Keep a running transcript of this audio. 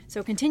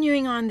So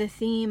continuing on the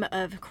theme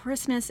of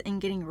Christmas and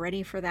getting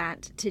ready for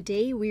that,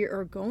 today we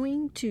are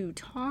going to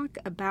talk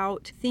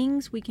about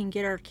things we can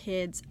get our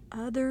kids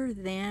other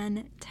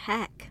than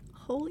tech.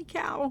 Holy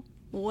cow,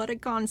 what a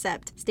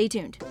concept. Stay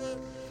tuned.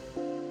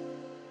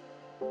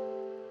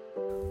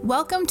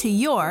 Welcome to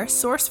your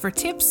source for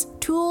tips,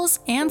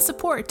 tools, and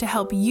support to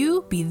help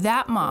you be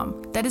that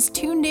mom that is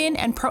tuned in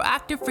and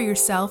proactive for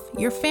yourself,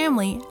 your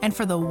family, and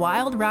for the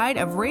wild ride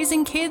of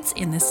raising kids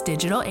in this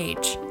digital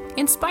age.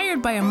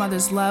 Inspired by a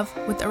mother's love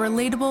with a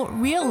relatable,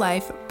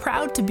 real-life,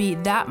 proud to be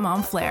that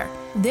mom flair.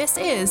 This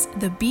is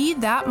the Be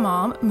That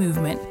Mom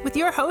movement with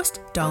your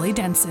host, Dolly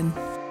Denson.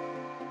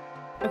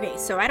 Okay,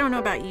 so I don't know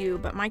about you,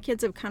 but my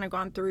kids have kind of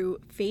gone through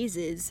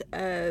phases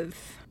of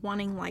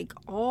wanting like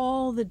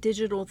all the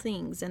digital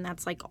things, and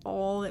that's like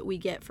all that we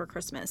get for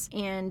Christmas.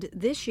 And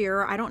this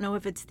year, I don't know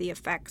if it's the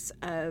effects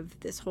of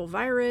this whole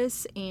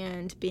virus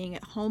and being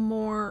at home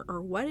more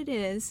or what it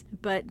is,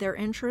 but their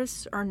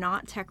interests are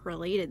not tech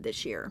related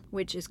this year,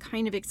 which is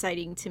kind of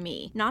exciting to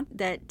me. Not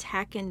that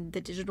tech and the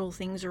digital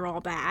things are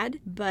all bad,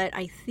 but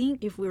I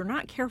think if we're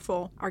not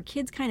careful, our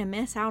kids kind of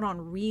miss out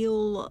on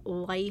real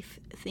life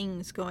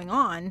things going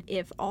on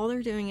if all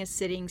they're doing is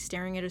sitting,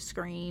 staring at a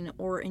screen,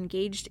 or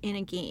engaged in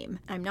a game.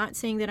 I'm not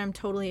saying that I'm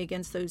totally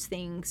against those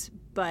things,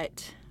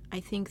 but I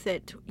think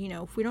that,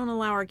 if we don't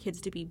allow our kids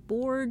to be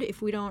bored,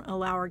 if we don't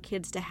allow our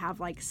kids to have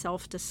like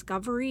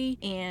self-discovery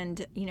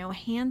and,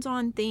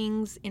 hands-on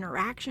things,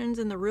 interactions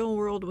in the real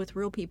world with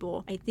real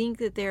people, I think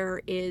that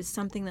there is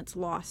something that's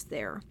lost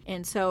there.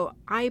 And so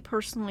I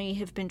personally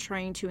have been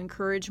trying to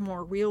encourage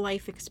more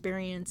real-life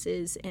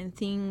experiences and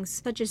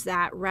things such as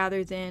that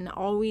rather than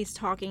always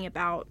talking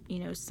about,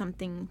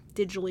 something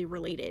digitally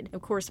related.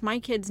 Of course, my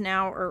kids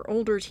now are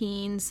older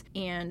teens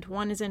and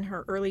one is in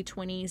her early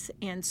 20s.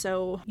 And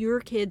so your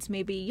kids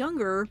may be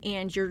younger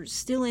and you're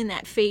still in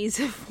that phase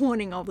of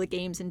wanting all the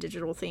games and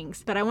digital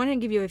things. But I want to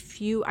give you a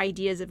few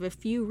ideas of a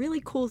few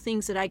really cool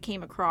things that I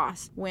came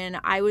across when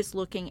I was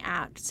looking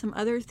at some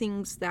other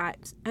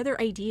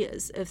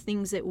ideas of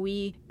things that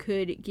we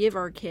could give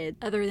our kids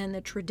other than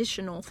the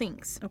traditional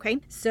things. Okay,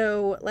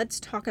 so let's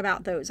talk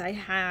about those. I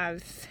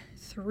have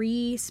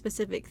 3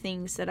 specific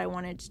things that I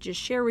wanted to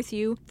just share with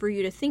you for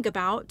you to think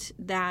about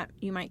that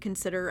you might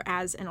consider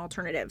as an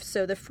alternative.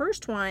 So the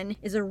first one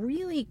is a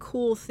really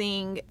cool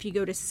thing. If you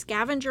go to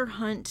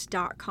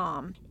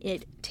scavengerhunt.com,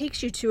 it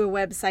takes you to a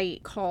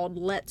website called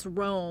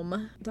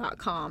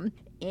letsroam.com,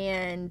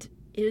 and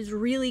it is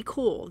really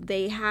cool.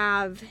 They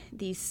have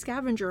these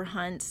scavenger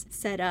hunts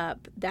set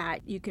up that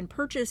you can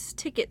purchase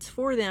tickets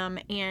for them,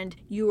 and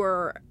you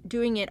are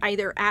doing it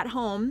either at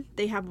home.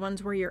 They have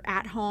ones where you're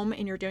at home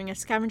and you're doing a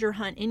scavenger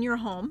hunt in your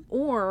home,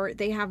 or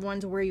they have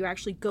ones where you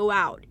actually go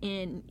out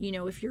in,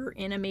 if you're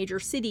in a major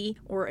city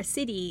or a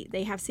city.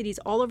 They have cities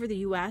all over the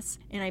US,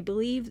 and I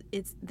believe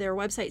their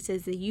website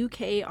says the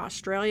UK,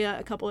 Australia,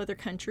 a couple other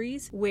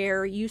countries,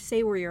 where you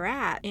say where you're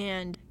at,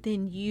 and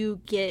then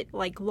you get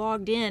like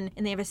logged in,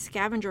 and they have a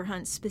scavenger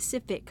hunt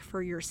specific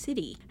for your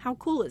city. How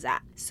cool is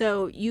that?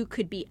 So you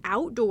could be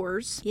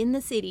outdoors in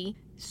the city,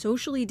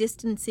 socially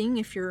distancing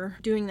if you're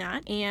doing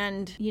that,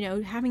 and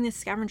having this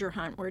scavenger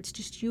hunt where it's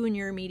just you and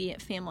your immediate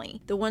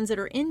family. The ones that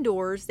are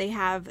indoors, they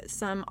have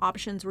some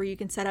options where you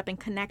can set up and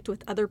connect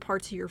with other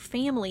parts of your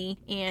family,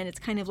 and it's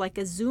kind of like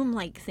a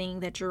Zoom-like thing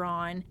that you're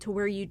on to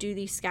where you do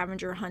these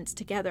scavenger hunts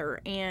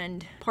together,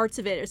 and parts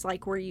of it is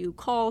like where you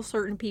call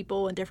certain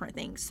people and different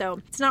things.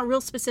 So it's not real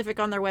specific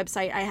on their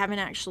website. I haven't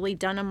actually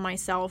done them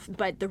myself,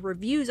 but the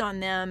reviews on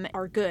them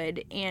are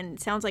good and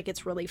it sounds like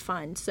it's really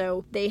fun.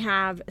 So they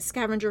have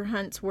scavenger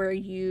hunts where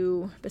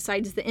you,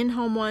 besides the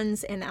in-home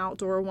ones and the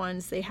outdoor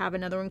ones, they have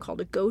another one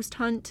called a ghost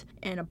hunt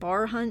and a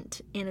bar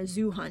hunt and a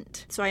zoo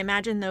hunt. So I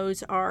imagine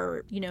those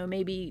are,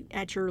 maybe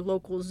at your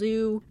local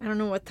zoo. I don't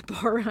know what the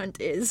bar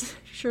hunt is.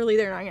 Surely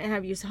they're not going to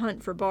have you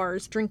hunt for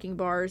bars, drinking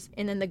bars.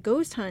 And then the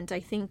ghost hunt, I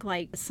think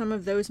like some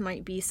of those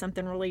might be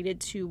something related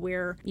to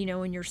where,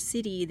 in your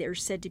city,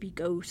 there's said to be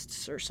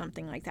ghosts or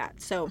something like that.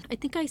 So I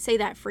think I say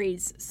that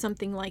phrase,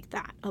 something like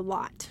that, a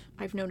lot.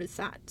 I've noticed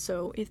that.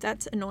 So if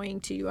that's annoying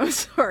to you, I'm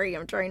sorry.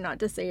 I'm trying not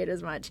to say it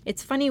as much.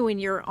 It's funny when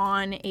you're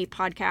on a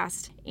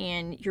podcast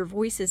and your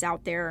voice is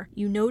out there,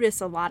 you notice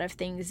a lot of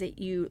things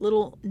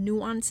little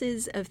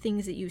nuances of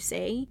things that you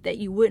say that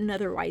you wouldn't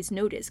otherwise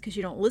notice because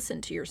you don't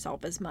listen to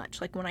yourself as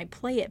much. Like when I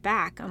play it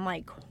back, I'm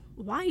like,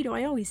 why do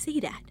I always say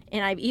that?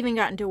 And I've even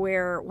gotten to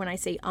where when I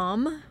say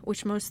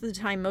which most of the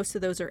time, most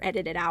of those are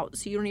edited out,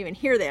 so you don't even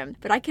hear them,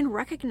 but I can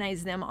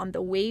recognize them on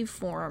the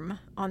waveform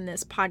on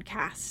this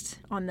podcast,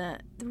 on the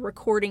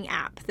recording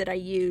app that I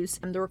use,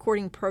 and the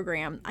recording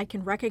program. I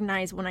can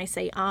recognize when I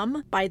say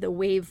by the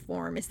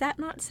waveform. Is that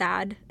not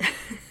sad?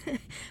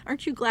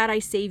 Aren't you glad I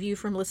save you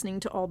from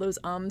listening to all those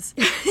ums?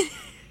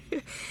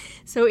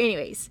 So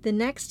anyways, the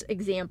next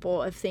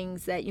example of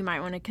things that you might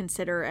want to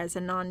consider as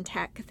a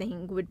non-tech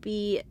thing would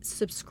be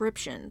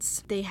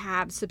subscriptions. They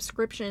have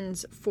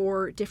subscriptions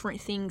for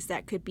different things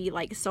that could be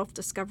like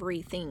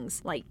self-discovery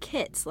things, like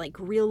kits, like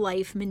real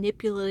life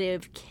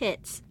manipulative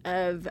kits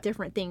of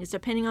different things.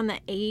 Depending on the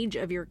age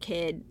of your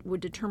kid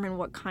would determine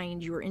what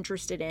kind you are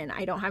interested in.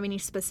 I don't have any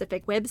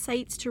specific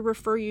websites to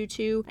refer you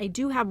to. I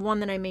do have one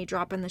that I may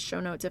drop in the show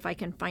notes if I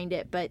can find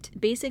it, but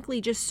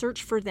basically just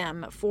search for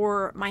them.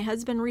 For my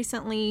husband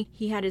recently,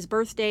 he had his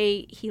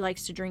birthday. He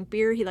likes to drink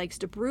beer. He likes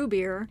to brew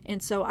beer.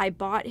 And so I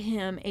bought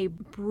him a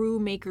brew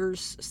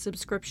maker's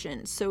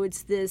subscription. So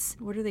it's this,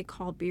 what are they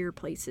called? Beer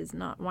places,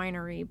 not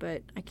winery,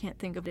 but I can't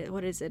think of it.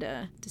 What is it?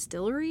 A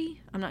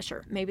distillery? I'm not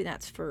sure. Maybe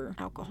that's for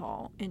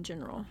alcohol in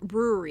general.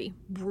 Brewery.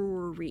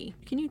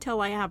 Can you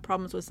tell I have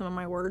problems with some of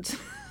my words?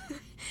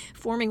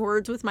 Forming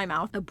words with my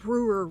mouth. A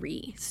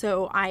brewery.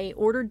 So I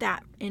ordered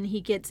that, and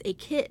he gets a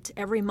kit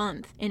every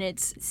month, and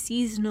it's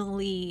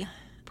seasonally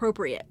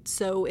appropriate.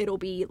 So it'll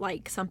be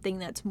like something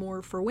that's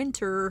more for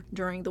winter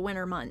during the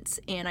winter months,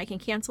 and I can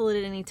cancel it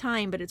at any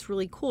time, but it's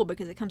really cool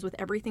because it comes with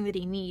everything that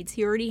he needs.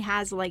 He already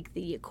has like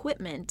the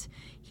equipment.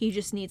 He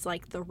just needs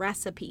like the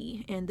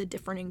recipe and the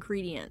different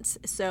ingredients.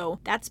 So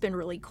that's been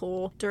really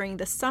cool. During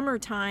the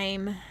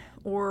summertime,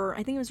 or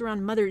I think it was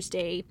around Mother's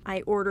Day,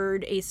 I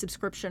ordered a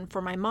subscription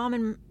for my mom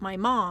and my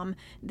mom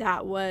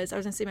that was, I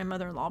was going to say my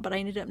mother-in-law, but I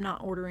ended up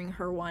not ordering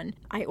her one.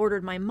 I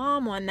ordered my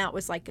mom one that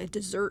was like a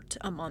dessert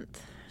a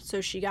month. So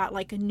she got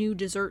like a new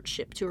dessert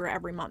shipped to her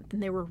every month,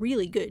 and they were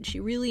really good. She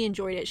really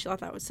enjoyed it. She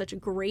thought that was such a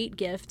great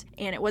gift.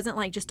 And it wasn't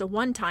like just a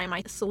one time.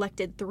 I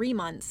selected 3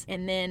 months,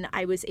 and then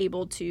I was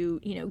able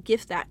to,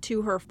 gift that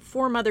to her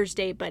for Mother's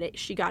Day, but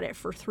she got it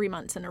for 3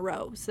 months in a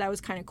row. So that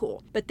was kind of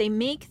cool. But they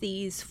make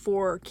these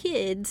for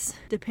kids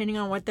depending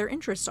on what their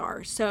interests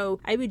are. So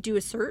I would do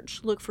a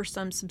search, look for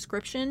some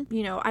subscription.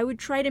 I would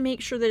try to make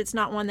sure that it's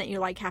not one that you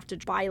like have to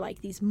buy like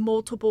these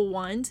multiple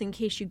ones in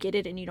case you get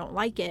it and you don't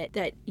like it,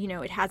 that,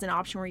 it has an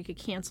option where you could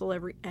cancel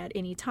at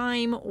any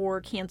time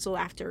or cancel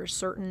after a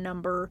certain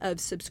number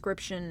of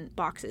subscription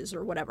boxes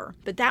or whatever.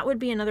 But that would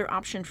be another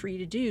option for you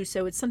to do.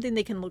 So it's something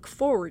they can look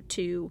forward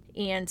to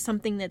and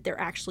something that they're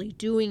actually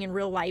doing in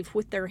real life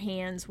with their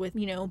hands, with,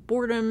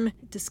 boredom,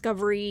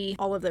 discovery,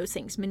 all of those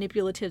things,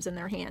 manipulatives in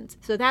their hands.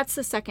 So that's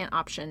the second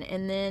option.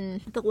 And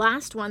then the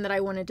last one that I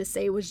wanted to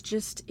say was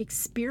just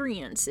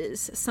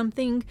experiences,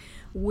 something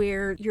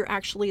where you're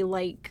actually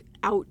like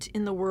out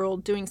in the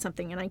world doing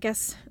something. And I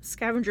guess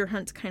scavenger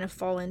hunts kind of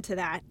fall into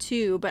that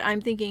too, but I'm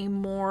thinking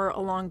more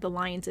along the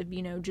lines of,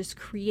 just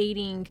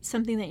creating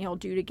something that y'all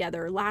do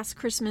together. Last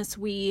Christmas,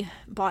 we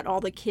bought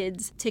all the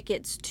kids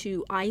tickets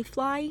to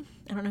iFly.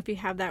 I don't know if you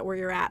have that where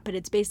you're at, but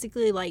it's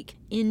basically like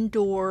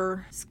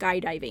indoor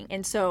skydiving.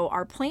 And so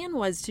our plan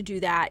was to do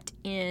that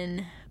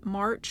in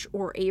March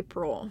or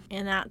April,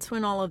 and that's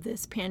when all of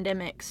this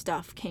pandemic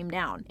stuff came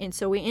down. And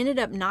so we ended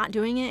up not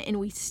doing it, and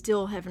we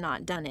still have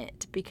not done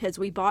it because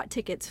we bought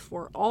tickets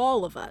for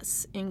all of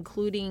us,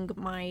 including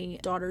my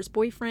daughter's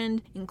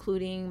boyfriend,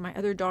 including my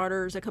other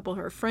daughters, a couple of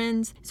her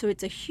friends. So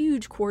it's a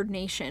huge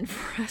coordination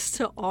for us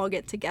to all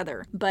get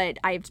together. But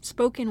I've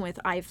spoken with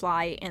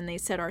iFly, and they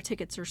said our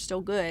tickets are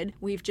still good.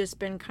 We've just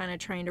been kind of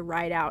trying to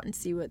ride out and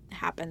see what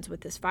happens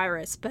with this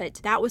virus.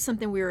 But that was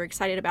something we were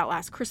excited about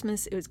last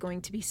Christmas. It was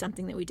going to be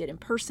something that we did in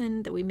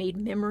person, that we made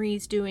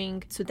memories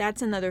doing. So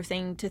that's another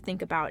thing to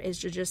think about, is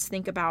to just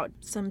think about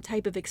some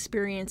type of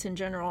experience in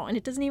general. And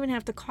it doesn't even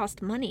have to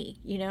cost money,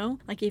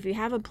 Like if you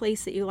have a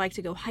place that you like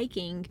to go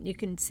hiking, you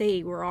can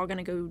say we're all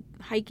going to go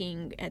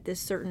hiking at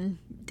this certain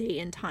day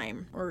and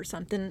time or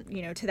something,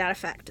 to that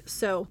effect.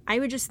 So I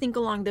would just think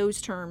along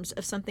those terms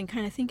of something,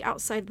 kind of think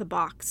outside the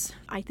box.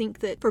 I think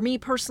that for me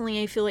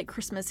personally, I feel like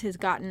Christmas has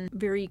gotten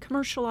very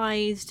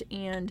commercialized,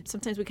 and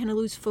sometimes we kind of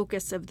lose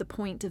focus of the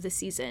point of the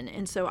season.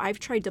 And so I've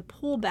tried to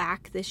pull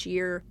back this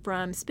year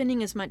from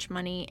spending as much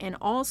money, and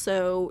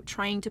also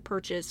trying to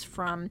purchase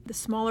from the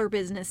smaller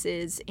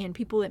businesses and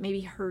people that may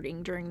be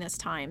hurting during this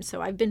time.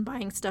 So I've been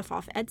buying stuff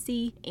off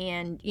Etsy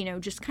and,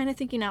 just kind of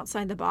thinking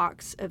outside the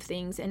box of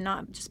things and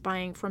not just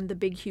buying from the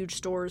big, huge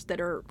stores that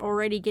are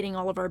already getting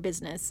all of our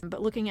business,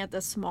 but looking at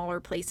the smaller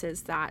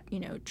places that,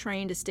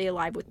 trying to stay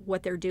alive with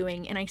what they're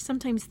doing. And I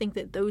sometimes think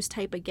that those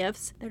type of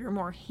gifts that are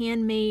more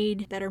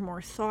handmade, that are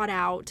more thought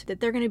out, that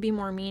they're going to be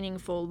more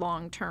meaningful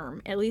long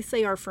term. At least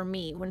they are for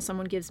me when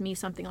someone gives me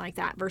something like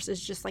that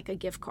versus just like a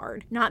gift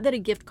card. Not that a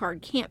gift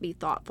card can't be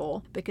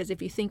thoughtful, because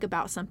if you think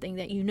about something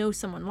that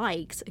someone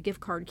likes, a gift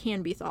card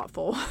can be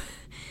thoughtful.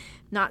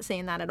 Not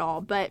saying that at all,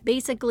 but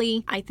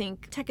basically I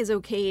think tech is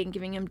okay in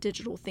giving them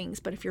digital things,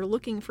 but if you're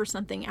looking for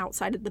something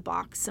outside of the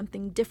box,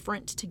 something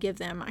different to give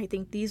them, I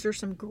think these are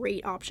some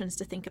great options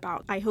to think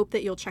about. I hope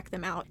that you'll check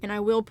them out, and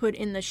I will put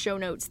in the show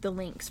notes the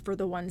links for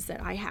the ones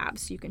that I have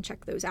so you can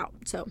check those out.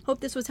 So hope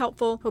this was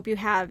helpful. Hope you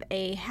have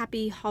a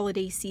happy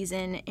holiday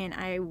season, and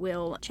I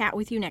will chat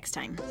with you next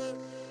time.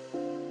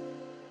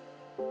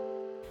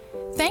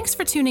 Thanks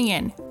for tuning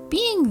in.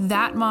 Being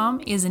that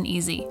mom isn't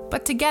easy,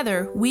 but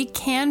together we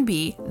can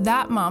be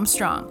that mom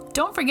strong.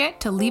 Don't forget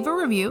to leave a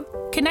review,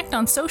 connect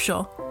on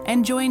social,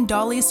 and join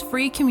Dolly's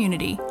free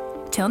community.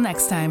 Till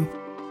next time.